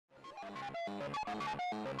Hello,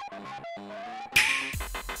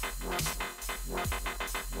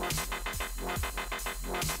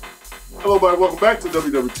 everybody. Welcome back to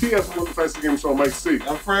WWTF, the Fancy Game Show. MikeC.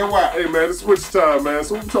 I'm Fred White. Hey, man, it's Switch time, man.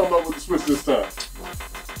 So what we talking about with the Switch this time?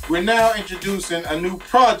 We're now introducing a new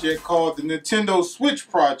project called the Nintendo Switch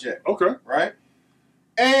Project. Okay. Right?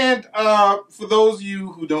 And for those of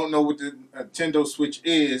you who don't know what the Nintendo Switch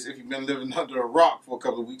is, if you've been living under a rock for a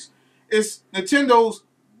couple of weeks, it's Nintendo's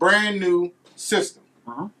brand new system.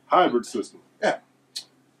 Hybrid system. Yeah.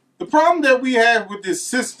 The problem that we have with this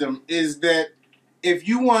system is that if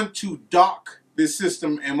you want to dock this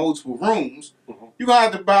system in multiple rooms, you're going to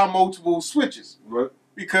have to buy multiple switches. Right.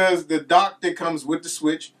 Because the dock that comes with the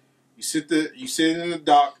Switch, you sit in the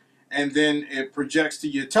dock, and then it projects to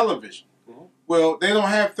your television. Well, they don't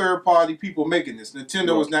have third-party people making this.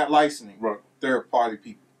 Nintendo is not licensing third-party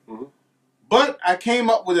people. But I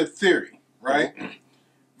came up with a theory, right?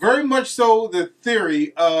 Very much so the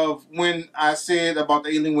theory of when I said about the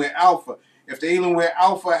Alienware Alpha. If the Alienware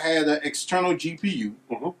Alpha had an external GPU,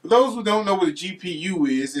 for those who don't know what a GPU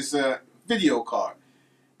is, it's a video card.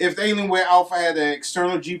 If the Alienware Alpha had an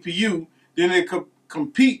external GPU, then it could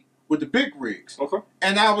compete with the big rigs.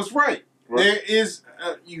 And I was right. There is,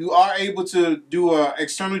 you are able to do an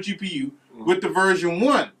external GPU with the version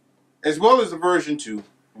 1 as well as the version 2.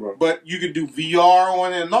 But you can do VR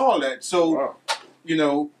on it and all that. So, you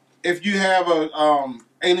know, if you have a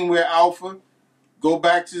Alienware Alpha, go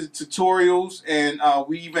back to the tutorials, and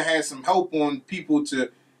we even had some help on people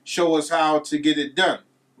to show us how to get it done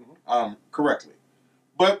correctly.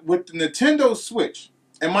 But with the Nintendo Switch,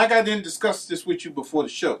 and Mike, I didn't discuss this with you before the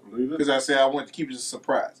show because I said I wanted to keep it a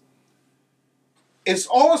surprise. It's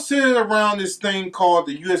all centered around this thing called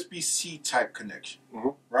the USB-C type connection,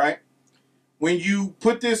 right? When you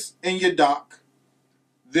put this in your dock,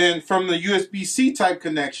 then from the USB-C type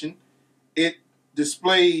connection, it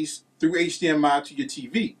displays through HDMI to your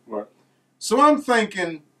TV. So I'm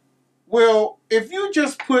thinking, well, if you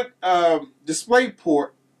just put a display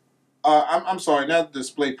port, I'm sorry, not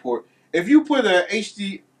display port. If you put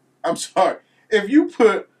if you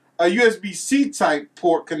put a USB-C type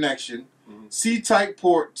port connection, C-type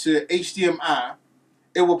port to HDMI,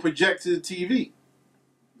 it will project to the TV.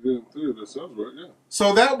 That sounds right, yeah.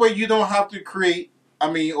 So that way you don't have to create,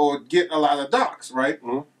 or get a lot of docks, right?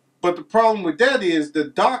 But the problem with that is the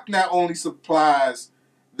dock not only supplies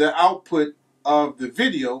the output of the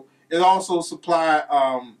video, it also supplies,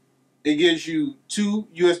 it gives you 3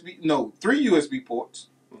 USB ports.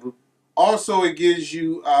 Also, it gives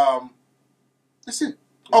you, that's it.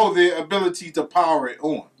 Oh, the ability to power it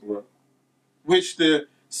on, which the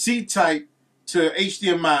C-type to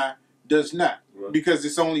HDMI does not, because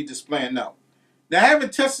it's only displaying out. Now, I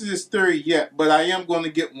haven't tested this theory yet, but I am going to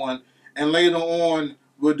get one, and later on,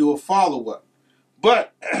 we'll do a follow-up.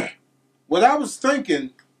 But what I was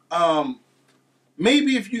thinking,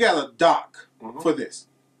 maybe if you got a dock for this,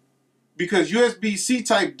 because USB-C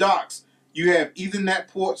type docks, you have Ethernet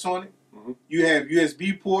ports on it, you have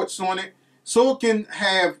USB ports on it, so it can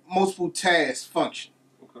have multiple task function,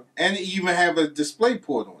 and even have a display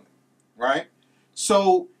port on it, right?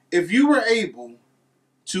 So if you were able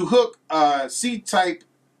to hook a C-type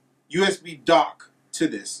USB dock to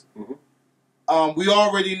this, we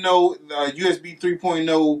already know the USB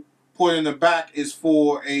 3.0 port in the back is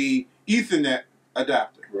for a Ethernet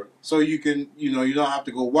adapter. So you can, you don't have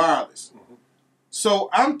to go wireless. So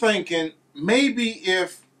I'm thinking maybe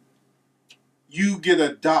if you get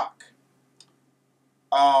a dock,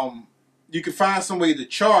 you can find some way to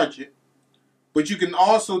charge it, but you can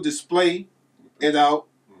also display it out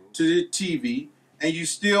to the TV, and you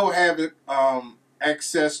still have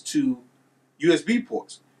access to USB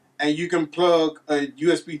ports. And you can plug a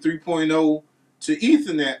USB 3.0 to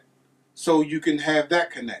Ethernet so you can have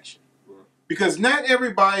that connection. Because not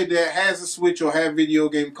everybody that has a Switch or have video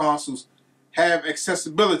game consoles have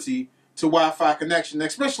accessibility to Wi-Fi connection,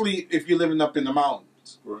 especially if you're living up in the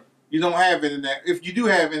mountains. You don't have internet. If you do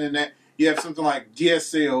have internet, you have something like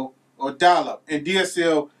DSL or dial-up. And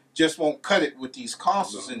DSL just won't cut it with these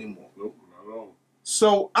consoles anymore. Nope, not at all.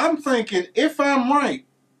 So I'm thinking, if I'm right,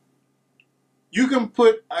 you can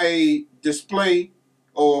put a display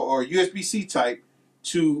or USB-C type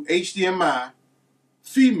to HDMI,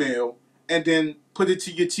 female, and then put it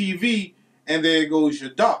to your TV, and there goes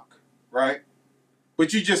your dock, right?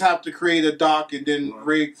 But you just have to create a dock and then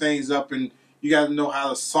rig things up, and you got to know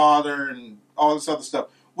how to solder and all this other stuff,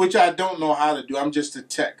 which I don't know how to do. I'm just a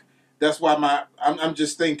tech. That's why I'm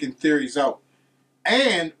just thinking theories out.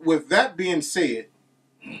 And with that being said,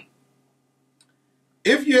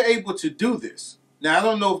 if you're able to do this, now I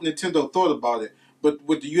don't know if Nintendo thought about it, But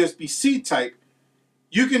with the USB-C type,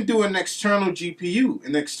 you can do an external GPU,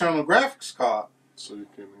 an external graphics card. So you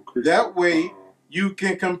can increase that way. You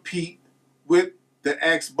can compete with the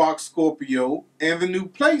Xbox Scorpio and the new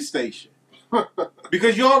PlayStation.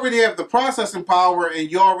 Because you already have the processing power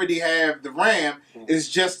and you already have the RAM. It's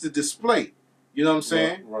just the display. You know what I'm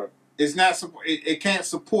saying? Right. It's not. It can't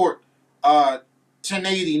support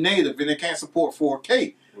 1080 native and it can't support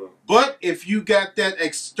 4K. Right. But if you got that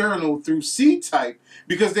external through C-type,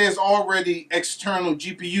 because there's already external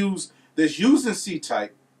GPUs that's using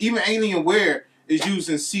C-type, even Alienware is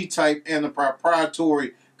using C-type and a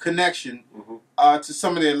proprietary connection to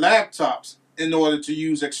some of their laptops in order to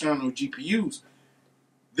use external GPUs.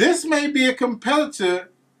 This may be a competitor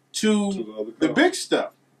to the big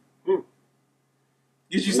stuff.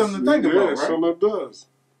 Gives you something to think about, right? Yeah, something does.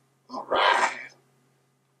 All right.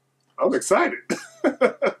 I'm excited.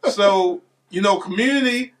 So, you know,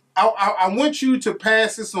 community, I want you to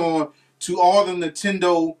pass this on to all the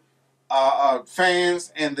Nintendo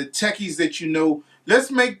fans and the techies that you know.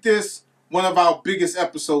 Let's make this one of our biggest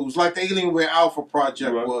episodes, like the Alienware Alpha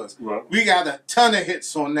Project was. Right. We got a ton of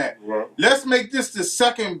hits on that. Right. Let's make this the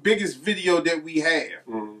second biggest video that we have.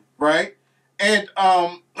 Right? And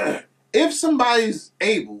if somebody's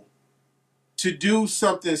able to do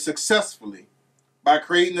something successfully by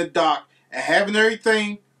creating a dock and having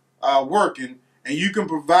everything working, and you can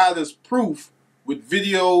provide us proof with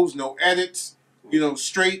videos, no edits, you know,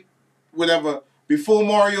 straight, whatever, before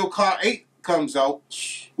Mario Kart 8 comes out,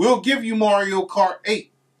 we'll give you Mario Kart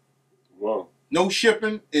 8. Wow. No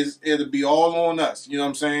shipping, it'll be all on us. You know what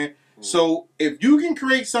I'm saying? So if you can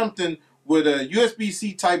create something with a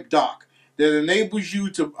USB-C type dock that enables you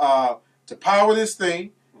to power this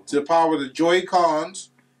thing, to power the Joy-Cons,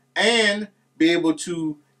 and be able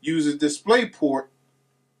to use a display port,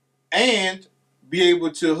 and be able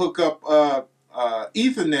to hook up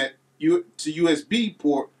Ethernet to USB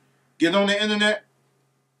port, get on the internet,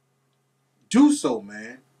 do so,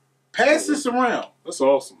 man. Pass this around. That's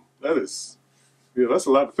awesome. That is, yeah, that's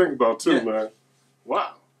a lot to think about too, man.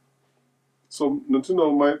 Wow. So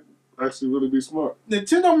Nintendo might actually really be smart.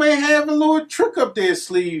 Nintendo may have a little trick up their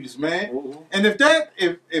sleeves, man. And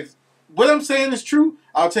if what I'm saying is true,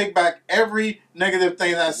 I'll take back every negative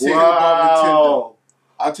thing I said about Nintendo.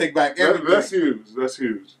 I'll take back everything. That's huge. That's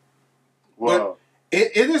huge. Wow. But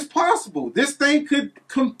it is possible. This thing could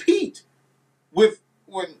compete with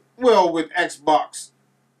Xbox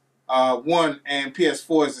One and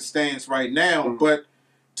PS4 as it stands right now. But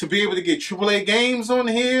to be able to get AAA games on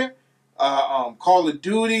here, Call of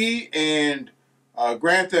Duty and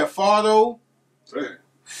Grand Theft Auto,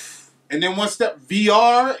 and then one step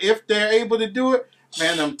VR, if they're able to do it,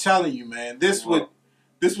 man, I'm telling you, man, this would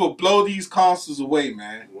blow these consoles away,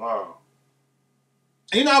 man. Wow.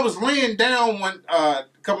 You know, I was laying down a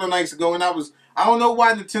couple of nights ago, and I don't know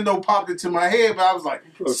why Nintendo popped into my head, but I was like,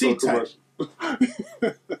 C-type.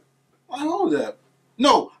 Hold up.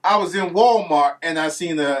 No, I was in Walmart, and I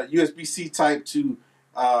seen a USB-C type to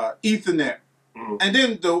Ethernet. And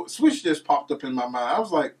then the switch just popped up in my mind. I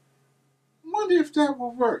was like, I wonder if that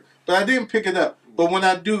will work. But I didn't pick it up. But when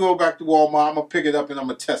I do go back to Walmart, I'm going to pick it up and I'm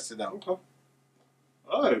going to test it out. Okay.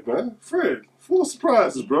 All right, man. Fred, full of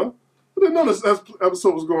surprises, bro. I didn't know this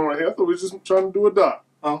episode was going right here. I thought we were just trying to do a doc.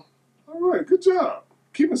 Oh. All right, good job.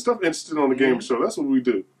 Keeping stuff interesting on the game show. That's what we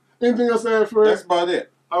do. Anything else to add, Fred? That's about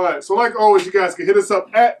it. All right, so like always, you guys can hit us up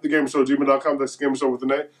at thagamersshow@gmail.com. That's the Gamer Show with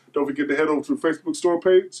an A. Don't forget to head over to the Facebook store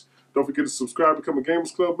page. Don't forget to subscribe, become a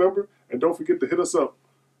Gamers Club member. And don't forget to hit us up.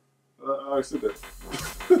 I said that.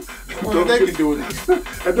 Well, they can do it.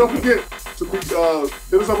 And don't forget to hit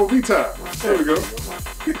us up on vTime. There we go.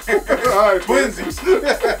 All right, Twinsies.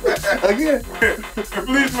 Again. And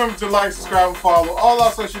please remember to like, subscribe, and follow all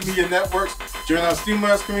our social media networks. Join our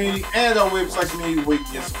SteamWorks community and our website community where you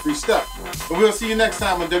can get some free stuff. And we'll see you next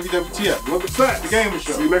time on WWTF. Welcome back. The Gamer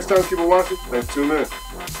Show. See you next time. Keep on watching. Thanks for tuning in.